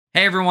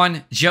Hey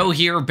everyone, Joe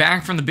here,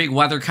 back from the big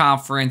weather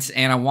conference,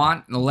 and I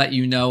want to let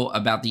you know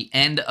about the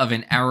end of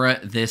an era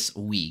this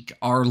week.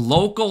 Our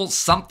local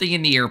Something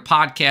in the Air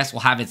podcast will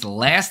have its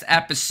last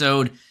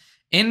episode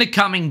in the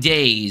coming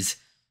days,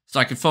 so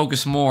I can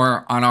focus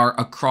more on our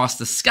Across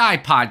the Sky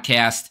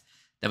podcast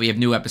that we have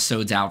new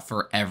episodes out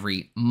for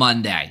every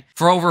Monday.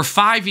 For over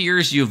 5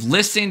 years, you've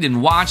listened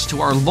and watched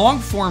to our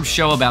long-form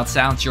show about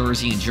South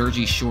Jersey and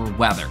Jersey Shore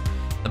weather.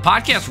 The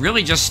podcast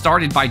really just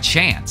started by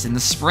chance. In the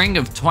spring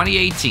of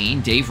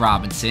 2018, Dave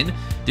Robinson,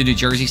 the New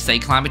Jersey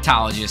State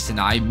Climatologist, and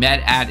I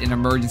met at an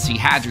emergency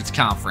hazards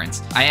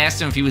conference. I asked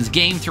him if he was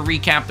game to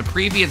recap the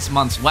previous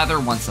month's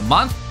weather once a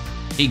month.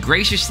 He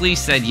graciously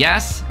said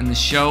yes, and the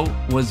show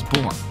was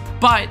born.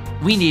 But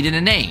we needed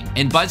a name,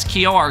 and Buzz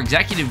Keogh, our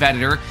executive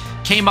editor,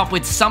 came up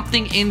with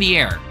Something in the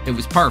Air. It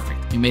was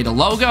perfect. We made a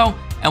logo,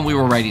 and we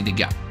were ready to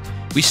go.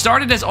 We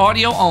started as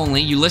audio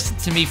only. You listened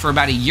to me for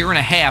about a year and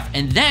a half,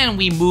 and then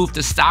we moved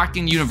to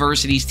Stockton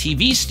University's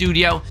TV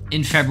studio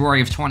in February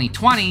of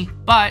 2020,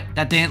 but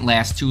that didn't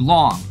last too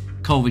long.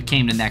 COVID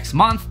came the next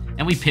month,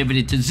 and we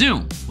pivoted to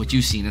Zoom, which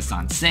you've seen us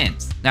on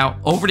since. Now,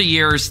 over the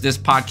years, this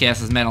podcast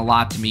has meant a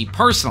lot to me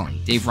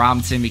personally. Dave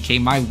Robinson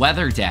became my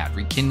weather dad,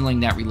 rekindling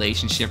that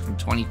relationship from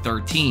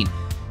 2013.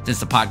 Since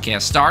the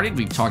podcast started,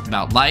 we've talked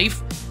about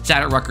life,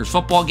 sat at Rutgers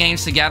football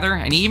games together,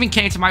 and he even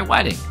came to my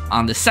wedding.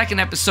 On the second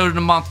episode of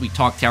the month, we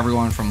talked to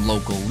everyone from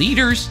local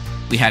leaders.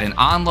 We had an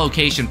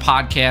on-location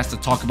podcast to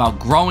talk about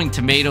growing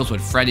tomatoes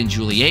with Fred and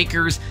Julie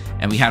Akers,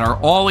 and we had our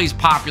always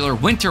popular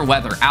winter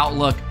weather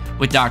outlook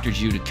with Dr.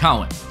 Judah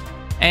Cohen.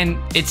 And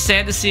it's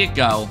sad to see it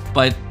go,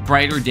 but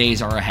brighter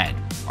days are ahead.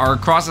 Our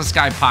Across the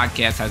Sky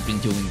podcast has been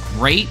doing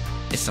great.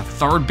 It's the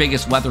third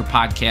biggest weather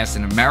podcast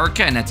in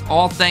America, and that's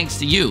all thanks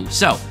to you.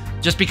 So,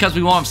 just because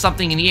we won't have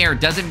Something in the Air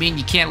doesn't mean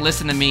you can't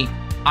listen to me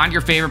on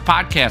your favorite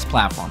podcast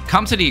platform.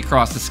 Come to the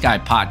Across the Sky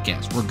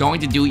podcast. We're going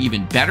to do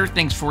even better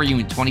things for you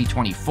in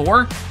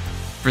 2024.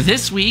 For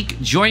this week,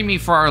 join me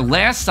for our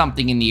last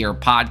Something in the Air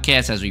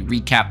podcast as we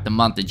recap the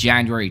month of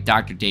January with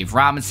Dr. Dave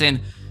Robinson,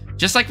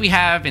 just like we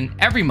have in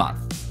every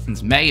month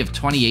since May of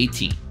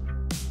 2018.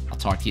 I'll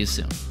talk to you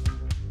soon.